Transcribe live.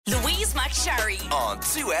Ross McSharry on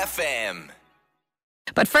 2FM.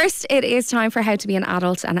 But first, it is time for How to Be an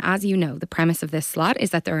Adult. And as you know, the premise of this slot is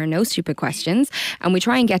that there are no stupid questions. And we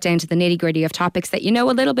try and get down to the nitty gritty of topics that you know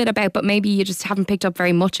a little bit about, but maybe you just haven't picked up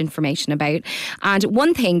very much information about. And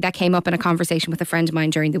one thing that came up in a conversation with a friend of mine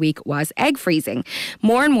during the week was egg freezing.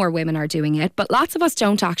 More and more women are doing it, but lots of us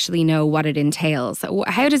don't actually know what it entails.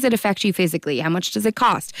 How does it affect you physically? How much does it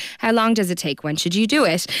cost? How long does it take? When should you do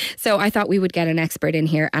it? So I thought we would get an expert in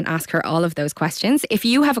here and ask her all of those questions. If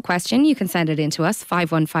you have a question, you can send it in to us.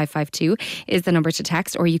 51552 is the number to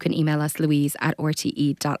text, or you can email us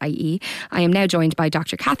louise@rte.ie. I am now joined by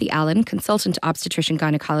Dr. Cathy Allen, consultant obstetrician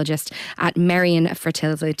gynaecologist at Merrion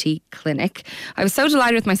Fertility Clinic. I was so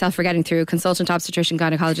delighted with myself for getting through consultant obstetrician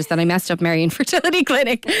gynaecologist that I messed up Merrion Fertility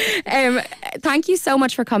Clinic. Thank you so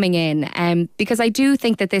much for coming in, because I do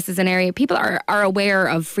think that this is an area people are aware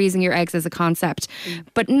of freezing your eggs as a concept,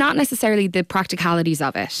 but not necessarily the practicalities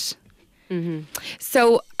of it. Mm-hmm.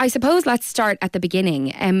 So I suppose let's start at the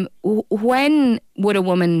beginning. When would a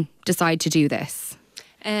woman decide to do this?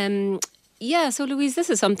 So Louise, this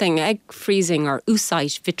is something, egg freezing or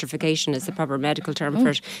oocyte vitrification is the proper medical term for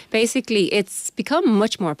it. Basically, it's become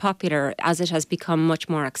much more popular as it has become much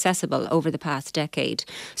more accessible over the past decade.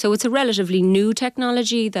 So it's a relatively new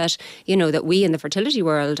technology that, that we in the fertility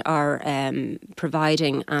world are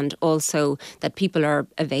providing, and also that people are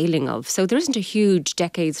availing of. So there isn't a huge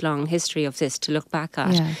decades-long history of this to look back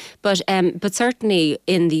at. Yeah. But certainly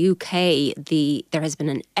in the UK, there has been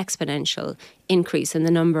an exponential increase in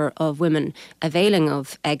the number of women availing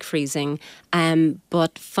of egg freezing,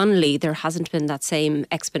 but funnily there hasn't been that same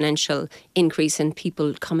exponential increase in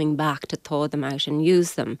people coming back to thaw them out and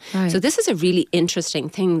use them. Right. So this is a really interesting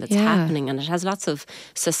thing that's happening, and it has lots of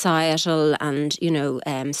societal and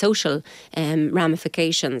social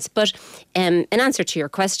ramifications. But in answer to your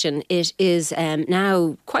question, it is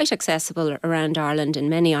now quite accessible around Ireland in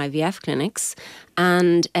many IVF clinics.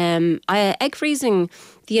 And egg freezing,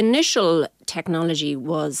 the initial technology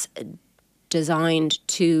was designed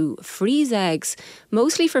to freeze eggs,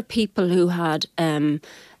 mostly for people who had an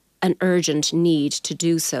urgent need to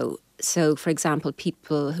do so. So, for example,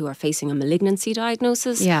 people who are facing a malignancy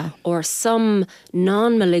diagnosis or some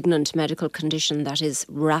non-malignant medical condition that is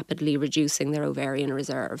rapidly reducing their ovarian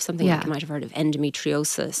reserve, something like you might have heard of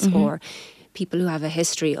endometriosis, or people who have a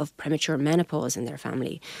history of premature menopause in their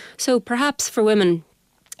family. So perhaps for women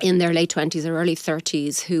in their late 20s or early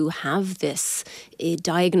 30s who have this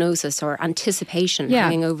diagnosis or anticipation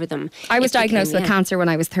hanging over them. I was diagnosed with cancer when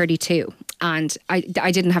I was 32, and I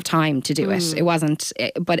didn't have time to do it. It wasn't,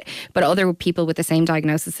 but other people with the same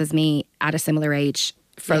diagnosis as me at a similar age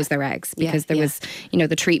froze their eggs because there was,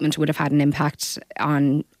 the treatment would have had an impact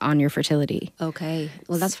on your fertility. Okay.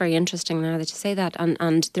 Well, that's very interesting now that you say that.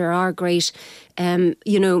 And there are great,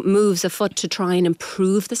 moves afoot to try and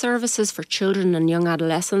improve the services for children and young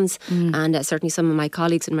adolescents. And certainly some of my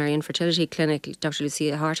colleagues in Merrion Fertility Clinic, Dr.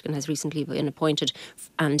 Lucia Hartigan, has recently been appointed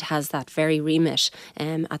and has that very remit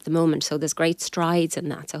at the moment. So there's great strides in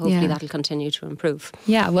that. So hopefully that'll continue to improve.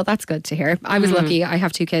 Yeah, well, that's good to hear. I was lucky. I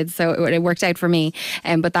have 2 kids, so it worked out for me.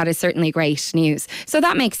 But that is certainly great news. So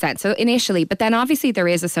that makes sense. So initially, but then obviously there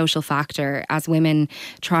is a social factor as women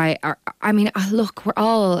try. Look, we're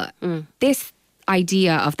all this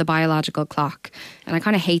idea of the biological clock, and I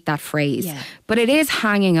kind of hate that phrase, but it is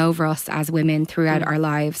hanging over us as women throughout our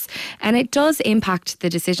lives, and it does impact the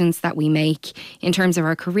decisions that we make in terms of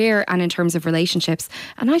our career and in terms of relationships.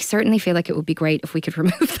 And I certainly feel like it would be great if we could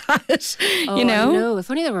remove that. I know,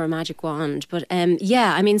 if only there were a magic wand. But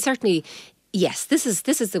certainly. Yes, this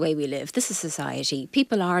is the way we live. This is society.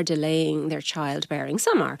 People are delaying their childbearing.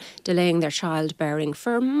 Some are delaying their childbearing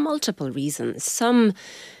for multiple reasons. Some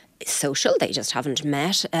social, they just haven't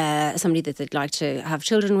met somebody that they'd like to have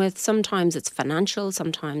children with. Sometimes it's financial,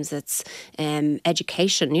 sometimes it's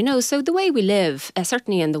education, so the way we live,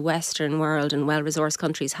 certainly in the Western world and well-resourced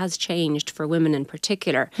countries, has changed for women in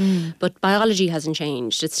particular. But biology hasn't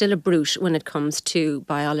changed. It's still a brute when it comes to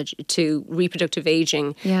biology, to reproductive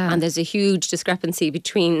aging, and there's a huge discrepancy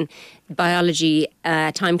between biology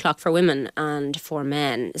time clock for women and for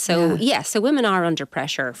men. So so women are under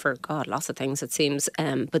pressure for lots of things, it seems,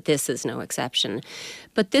 but this is no exception.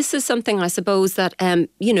 But this is something, I suppose, that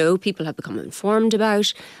people have become informed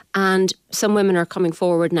about, and some women are coming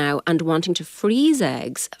forward now and wanting to freeze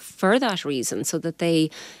eggs for that reason, so that they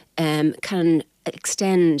can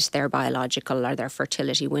extend their biological or their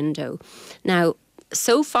fertility window. Now,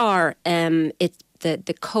 so far,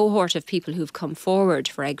 the cohort of people who've come forward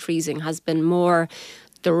for egg freezing has been more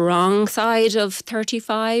the wrong side of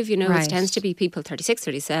 35. You know, Right. it tends to be people 36,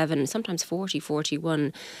 37, sometimes 40,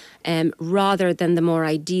 41, rather than the more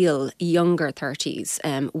ideal younger 30s,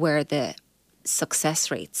 where the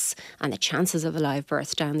success rates and the chances of a live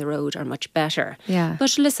birth down the road are much better. Yeah.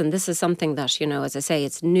 But listen, this is something that, you know, as I say,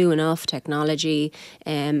 it's new enough technology,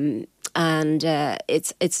 and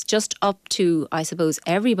it's just up to, I suppose,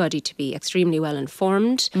 everybody to be extremely well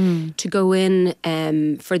informed, to go in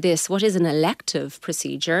for this, what is an elective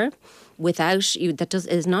procedure,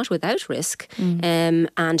 is not without risk,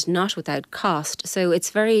 and not without cost. So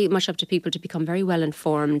it's very much up to people to become very well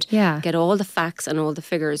informed, get all the facts and all the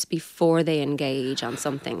figures before they engage on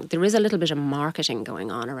something. There is a little bit of marketing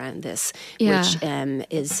going on around this, which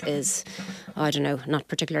is I don't know, not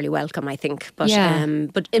particularly welcome, I think.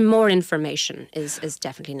 But more information is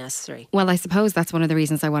definitely necessary. Well, I suppose that's one of the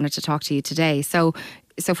reasons I wanted to talk to you today. So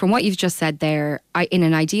from what you've just said there, in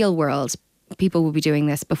an ideal world, people will be doing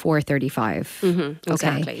this before 35.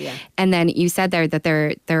 Exactly, yeah. And then you said there that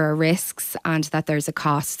there are risks and that there's a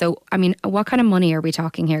cost. So, I mean, what kind of money are we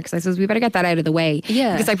talking here? Because I suppose we better get that out of the way.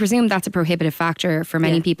 Yeah. Because I presume that's a prohibitive factor for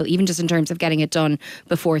many people, even just in terms of getting it done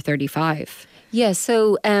before 35. Yeah,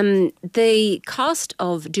 so the cost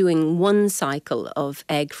of doing one cycle of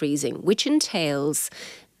egg freezing, which entails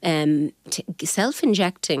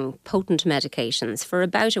self-injecting potent medications for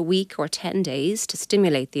about a week or 10 days to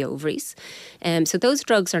stimulate the ovaries. So those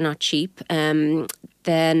drugs are not cheap.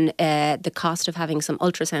 Then the cost of having some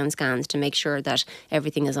ultrasound scans to make sure that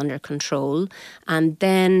everything is under control. And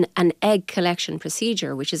then an egg collection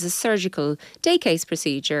procedure, which is a surgical day case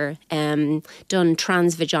procedure done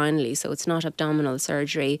transvaginally. So it's not abdominal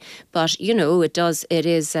surgery, but, you know, it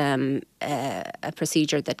is a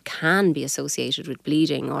procedure that can be associated with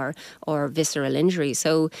bleeding or visceral injury.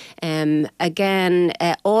 So again,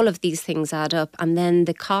 all of these things add up. And then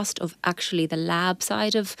the cost of actually the lab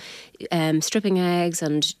side of stripping eggs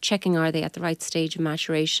and checking are they at the right stage of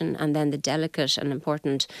maturation, and then the delicate and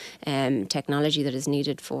important technology that is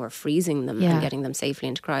needed for freezing them and getting them safely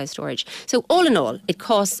into cryostorage. So all in all, it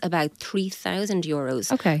costs about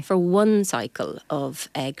 €3,000 for one cycle of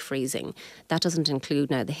egg freezing. That doesn't include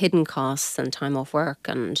now the hidden costs and time off work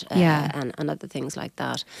and other things like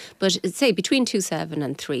that. But say between 2,700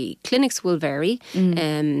 and 3,000. Clinics will vary,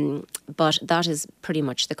 but that is pretty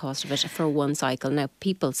much the cost of it for one cycle. Now,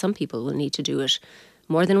 some people will need to do it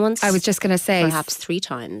more than once. I was just going to say, perhaps 3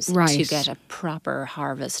 times right, to get a proper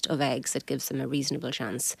harvest of eggs that gives them a reasonable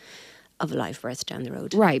chance of a live birth down the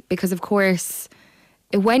road. Right, because of course,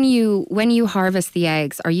 when you harvest the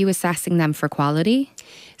eggs, are you assessing them for quality?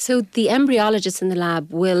 So the embryologists in the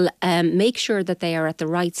lab will make sure that they are at the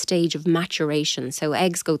right stage of maturation. So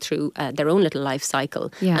eggs go through their own little life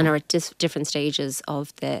cycle and are at different stages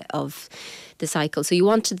of the cycle. So you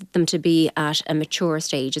want them to be at a mature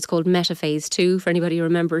stage. It's called metaphase 2 for anybody who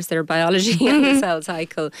remembers their biology and the cell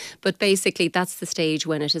cycle. But basically that's the stage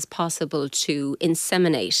when it is possible to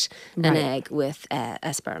inseminate an egg with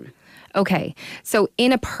a sperm. Okay, so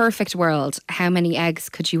in a perfect world, how many eggs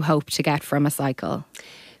could you hope to get from a cycle?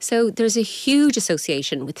 So there's a huge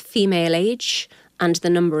association with female age and the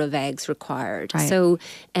number of eggs required. Right. So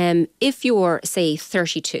if you're, say,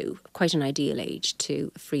 32, quite an ideal age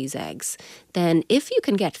to freeze eggs, then if you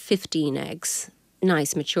can get 15 eggs,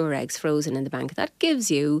 nice mature eggs frozen in the bank, that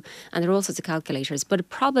gives you, and there are all sorts of calculators, but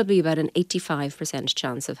probably about an 85%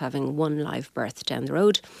 chance of having one live birth down the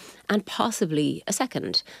road, and possibly a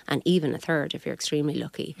second and even a third if you're extremely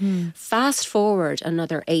lucky. Fast forward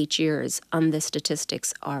another 8 years and the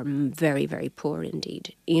statistics are very, very poor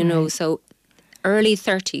indeed. You know, so early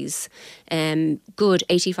 30s, good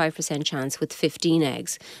 85% chance with 15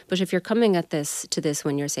 eggs. But if you're coming at this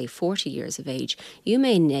when you're, say, 40 years of age, you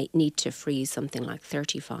may need to freeze something like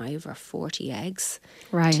 35 or 40 eggs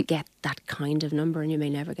to get that kind of number, and you may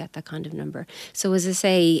never get that kind of number. So as I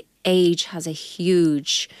say, age has a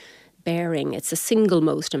huge bearing. It's the single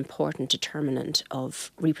most important determinant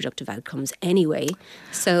of reproductive outcomes anyway.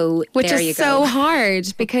 So which there is you go. so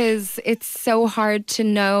hard because it's so hard to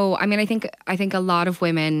know. I mean, I think a lot of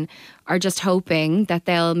women are just hoping that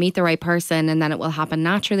they'll meet the right person and then it will happen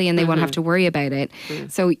naturally and they won't have to worry about it.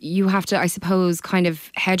 So you have to, I suppose, kind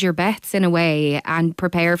of hedge your bets in a way and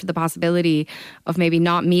prepare for the possibility of maybe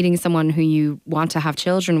not meeting someone who you want to have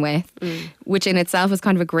children with, which in itself is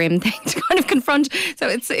kind of a grim thing to kind of confront. So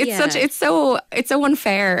it's so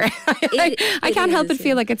unfair. I can't help but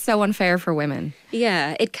feel like it's so unfair for women.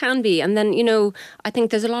 Yeah, it can be. And then, you know, I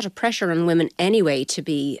think there's a lot of pressure on women anyway to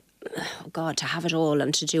be, oh God, to have it all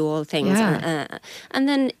and to do all things. Yeah. And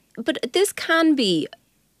then, but this can be,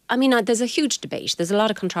 I mean, there's a huge debate. There's a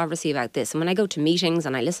lot of controversy about this. And when I go to meetings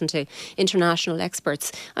and I listen to international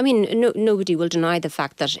experts, I mean, nobody will deny the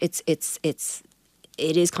fact that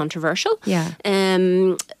it is controversial. Yeah.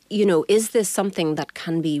 You know, is this something that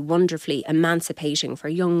can be wonderfully emancipating for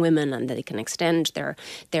young women, and that they can extend their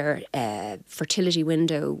fertility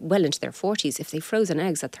window well into their 40s if they've frozen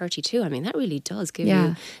eggs at 32? I mean, that really does give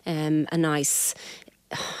you a nice,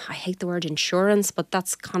 I hate the word insurance, but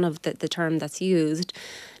that's kind of the term that's used.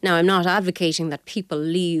 Now, I'm not advocating that people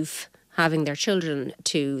leave having their children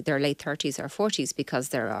to their late 30s or 40s because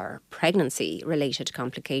there are pregnancy-related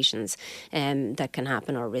complications that can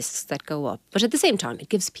happen, or risks that go up. But at the same time, it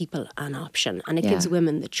gives people an option, and it gives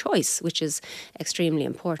women the choice, which is extremely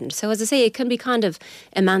important. So as I say, it can be kind of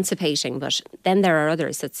emancipating, but then there are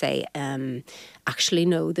others that say, actually,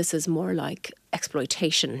 no, this is more like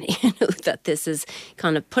exploitation, you know, that this is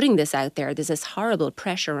kind of putting this out there. There's this horrible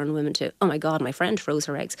pressure on women to, oh my God, my friend froze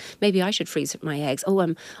her eggs. Maybe I should freeze my eggs. Oh,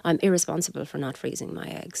 I'm irresponsible for not freezing my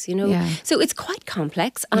eggs, you know. Yeah. So it's quite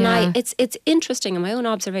complex, and it's interesting in my own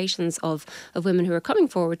observations of women who are coming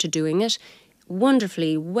forward to doing it.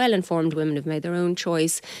 Wonderfully well-informed women who've made their own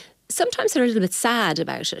choice. Sometimes they're a little bit sad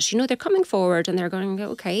about it. You know, they're coming forward and they're going,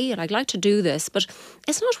 okay, I'd like to do this, but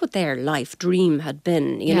it's not what their life dream had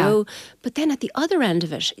been, you know. But then at the other end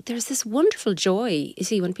of it, there's this wonderful joy. You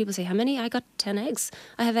see, when people say, how many? I got 10 eggs.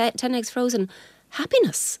 I have 10 eggs frozen.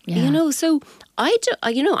 Happiness, you know. So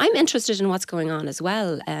I'm interested in what's going on as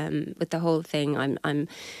well with the whole thing.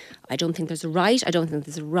 I don't think there's a right. I don't think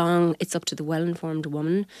there's a wrong. It's up to the well-informed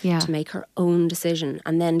woman to make her own decision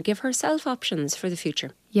and then give herself options for the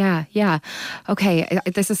future. Yeah. Okay,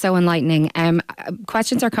 this is so enlightening.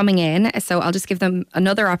 Questions are coming in, so I'll just give them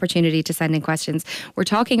another opportunity to send in questions. We're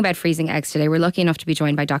talking about freezing eggs today. We're lucky enough to be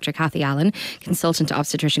joined by Dr. Cathy Allen, consultant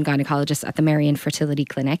obstetrician gynaecologist at the Merrion Fertility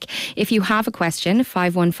Clinic. If you have a question,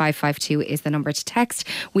 51552 is the number to text.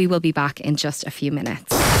 We will be back in just a few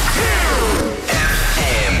minutes.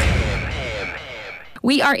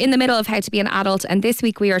 We are in the middle of how to be an adult, and this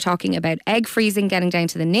week we are talking about egg freezing, getting down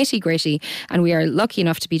to the nitty-gritty, and we are lucky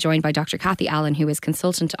enough to be joined by Dr. Cathy Allen, who is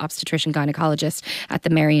consultant obstetrician gynaecologist at the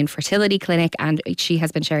Merrion Fertility Clinic, and she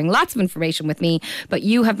has been sharing lots of information with me, but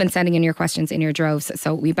you have been sending in your questions in your droves,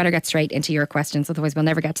 so we better get straight into your questions, otherwise we'll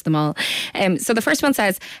never get to them all. So the first one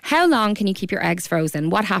says, how long can you keep your eggs frozen?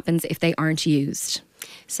 What happens if they aren't used?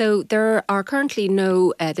 So there are currently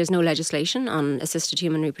there's no legislation on assisted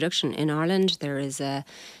human reproduction in Ireland. There is a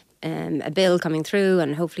bill coming through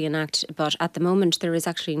and hopefully an act, but at the moment there is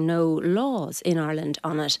actually no laws in Ireland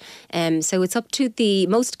on it. So it's up to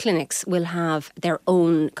most clinics will have their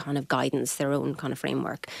own kind of guidance, their own kind of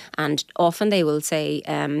framework. And often they will say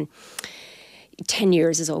 10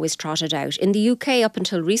 years is always trotted out. In the UK, up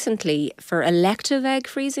until recently, for elective egg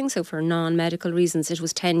freezing, so for non-medical reasons, it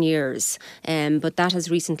was 10 years. But that has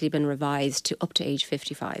recently been revised to up to age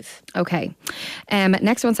 55. Okay.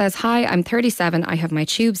 Next one says, hi, I'm 37. I have my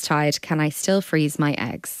tubes tied. Can I still freeze my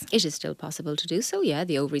eggs? It is still possible to do so, yeah.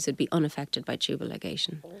 The ovaries would be unaffected by tubal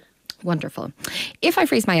ligation. Wonderful. If I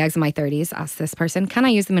freeze my eggs in my 30s, asks this person, can I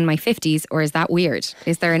use them in my 50s, or is that weird?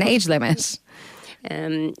 Is there an age limit?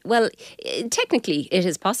 Well, technically it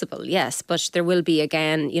is possible, yes, but there will be,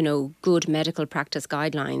 again, good medical practice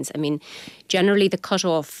guidelines. I mean, generally the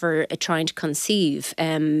cutoff for trying to conceive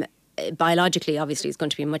biologically, obviously, is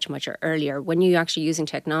going to be much, much earlier. When you're actually using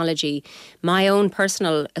technology, my own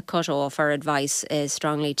personal cutoff or advice is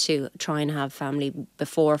strongly to try and have family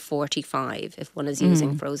before 45 if one is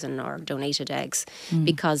using frozen or donated eggs,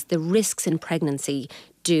 because the risks in pregnancy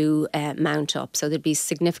do mount up. So there'd be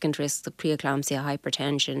significant risks of preeclampsia,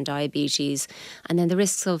 hypertension, diabetes, and then the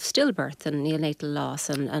risks of stillbirth and neonatal loss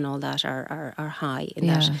and all that are high in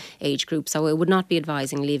that age group. So I would not be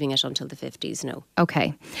advising leaving it until the 50s, no.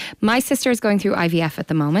 Okay. My sister is going through IVF at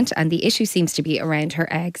the moment, and the issue seems to be around her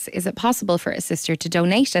eggs. Is it possible for a sister to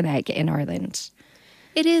donate an egg in Ireland?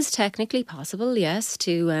 It is technically possible, yes,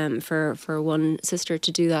 to for one sister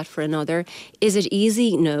to do that for another. Is it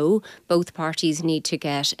easy? No. Both parties need to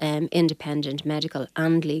get independent medical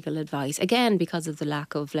and legal advice, again, because of the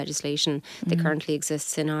lack of legislation that currently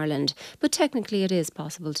exists in Ireland. But technically it is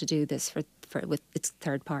possible to do this with its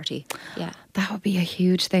third party. Yeah. That would be a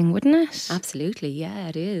huge thing, wouldn't it? Absolutely, yeah,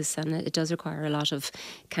 it is. And it does require a lot of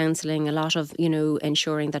counselling, a lot of,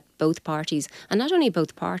 ensuring that both parties, and not only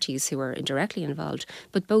both parties who are directly involved,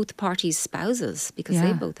 but both parties' spouses, because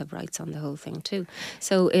they both have rights on the whole thing too.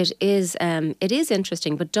 So it is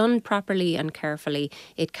interesting, but done properly and carefully,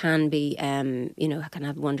 it can be, can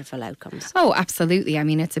have wonderful outcomes. Oh, absolutely. I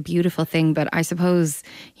mean, it's a beautiful thing, but I suppose,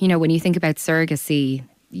 when you think about surrogacy,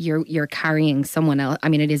 you're carrying someone else. I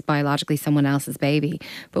mean, it is biologically someone else's baby,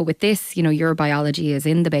 but with this, your biology is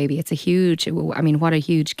in the baby. It's what a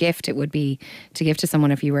huge gift it would be to give to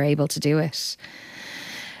someone if you were able to do it.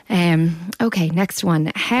 Okay, next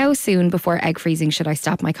one. How soon before egg freezing should I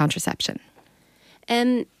stop my contraception?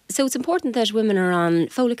 So it's important that women are on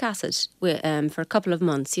folic acid for a couple of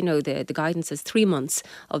months. The guidance is 3 months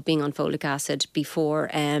of being on folic acid before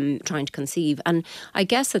trying to conceive. And I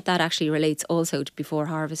guess that actually relates also to before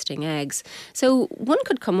harvesting eggs. So one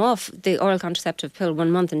could come off the oral contraceptive pill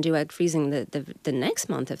 1 month and do egg freezing the next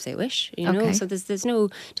month if they wish. Okay. So there's no,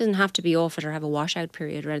 doesn't have to be off it or have a washout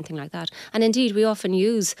period or anything like that. And indeed, we often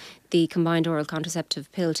use the combined oral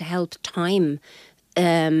contraceptive pill to help time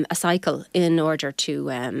a cycle in order to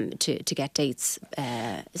get dates,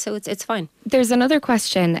 so it's fine. There's another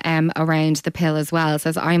question around the pill as well. It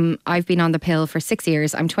says I've been on the pill for 6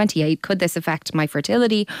 years. I'm 28. Could this affect my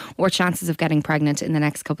fertility or chances of getting pregnant in the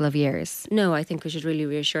next couple of years? No, I think we should really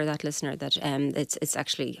reassure that listener that it's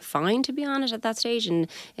actually fine to be on it at that stage in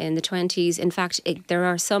the 20s. In fact, there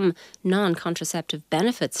are some non-contraceptive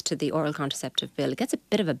benefits to the oral contraceptive pill. It gets a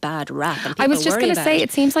bit of a bad rap. And I was just going to say,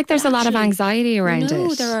 it seems like there's a lot of anxiety around it.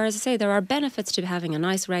 No, there are, as I say, there are benefits to having a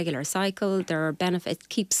nice regular cycle. There are benefits. It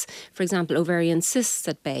keeps, for example, ovarian cysts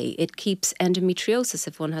at bay. It keeps endometriosis,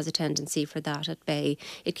 if one has a tendency for that, at bay.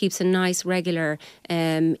 It keeps a nice regular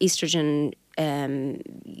estrogen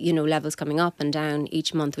levels coming up and down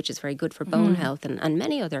each month, which is very good for bone health and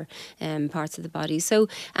many other parts of the body. So,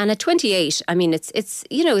 and at 28, I mean,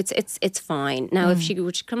 it's fine. Now, if she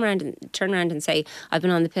would come around and turn around and say, I've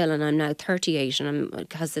been on the pill and I'm now 38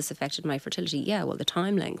 and has this affected my fertility? Yeah, well, the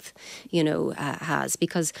time length, has,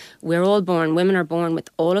 because women are born with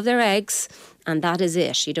all of their eggs. And that is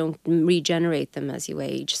it. You don't regenerate them as you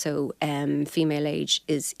age. So female age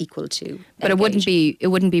is equal to. But it wouldn't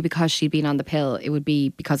be because she'd been on the pill. It would be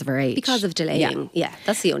because of her age. Because of delaying. Yeah,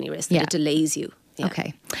 that's the only risk. That it delays you. Yeah.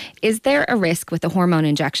 Okay. Is there a risk with the hormone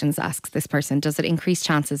injections, asks this person? Does it increase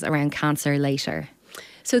chances around cancer later?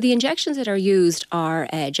 So the injections that are used are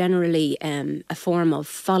generally a form of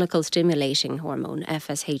follicle stimulating hormone,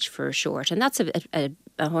 FSH for short. And that's a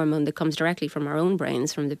hormone that comes directly from our own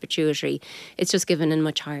brains, from the pituitary. It's just given in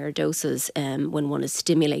much higher doses when one is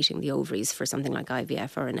stimulating the ovaries for something like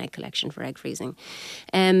IVF or an egg collection for egg freezing.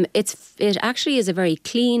 It actually is a very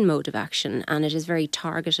clean mode of action, and it is very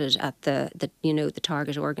targeted at the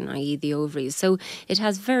target organ, i.e. the ovaries. So it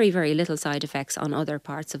has very, very little side effects on other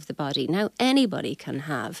parts of the body. Now, anybody can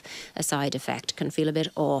have a side effect, can feel a bit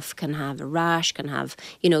off, can have a rash, can have,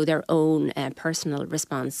 their own personal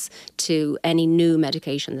response to any new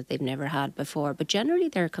medication that they've never had before. But generally,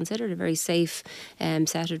 they're considered a very safe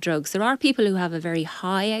set of drugs. There are people who have a very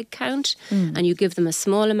high egg count, and you give them a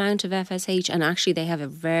small amount of FSH, and actually they have a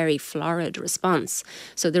very florid response.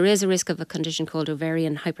 So there is a risk of a condition called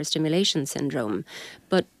ovarian hyperstimulation syndrome.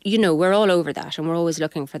 But, we're all over that, and we're always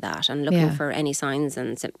looking for that and looking for any signs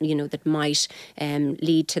and that might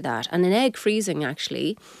lead to that. And in egg freezing,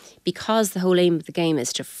 actually, because the whole aim of the game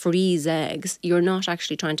is to freeze eggs, you're not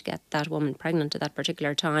actually trying to get that woman pregnant at that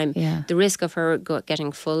particular time. Yeah. The risk of her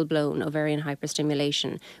getting full-blown ovarian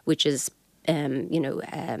hyperstimulation, which is,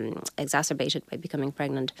 exacerbated by becoming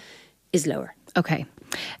pregnant, is lower. Okay.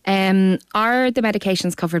 Are the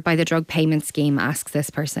medications covered by the drug payment scheme, asks this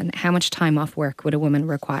person? How much time off work would a woman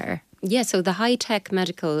require? Yeah, so the high-tech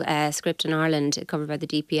medical script in Ireland, covered by the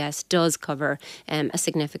DPS, does cover a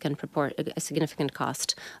significant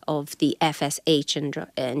cost of the FSH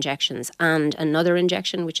injections and another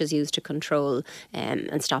injection which is used to control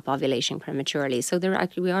and stop ovulation prematurely. So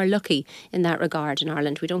we are lucky in that regard in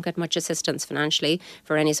Ireland. We don't get much assistance financially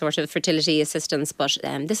for any sort of fertility assistance, but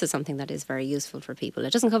this is something that is very useful for people.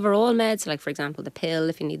 It doesn't cover all meds, like, for example, the pill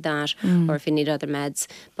if you need that, or if you need other meds,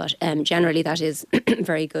 but generally that is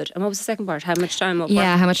very good. And what was the second part? How much time off work?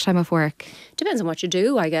 Yeah, how much time off work? Depends on what you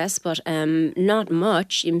do, I guess, but not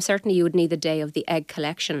much. Certainly you would need the day of the egg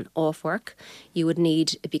collection off work. You would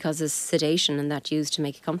need, because of sedation and that used to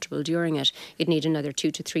make you comfortable during it, you'd need another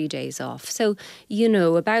 2 to 3 days off. So,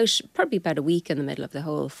 probably about a week in the middle of the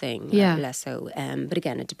whole thing, less so. But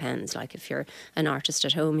again, it depends. Like if you're an artist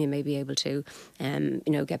at home, you may be able to,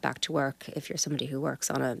 get back to work. If you're somebody who works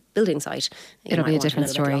on a building site, it'll be a different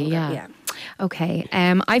story. Yeah. Okay.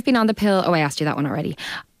 I've been on the pill. Oh, I asked you that one already.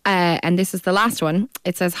 And this is the last one.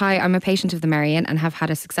 It says, hi, I'm a patient of the Merrion and have had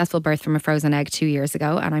a successful birth from a frozen egg 2 years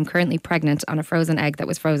ago, and I'm currently pregnant on a frozen egg that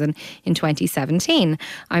was frozen in 2017.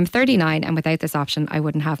 I'm 39 and without this option I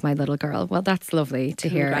wouldn't have my little girl. Well, that's lovely to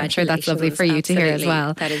hear. I'm sure that's lovely for you to hear as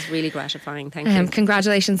well. That is really gratifying. Thank you.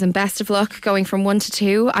 Congratulations and best of luck going from 1 to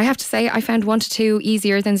 2. I have to say I found 1 to 2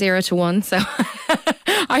 easier than 0 to 1, so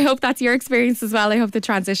I hope that's your experience as well. I hope the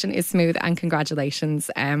transition is smooth, and congratulations.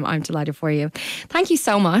 I'm delighted for you. Thank you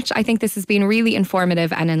so much. I think this has been really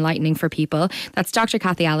informative and enlightening for people. That's Dr.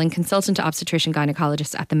 Cathy Allen, consultant obstetrician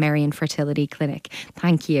gynaecologist at the Merrion Fertility Clinic.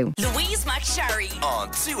 Thank you. Louise McSharry on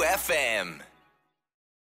 2FM.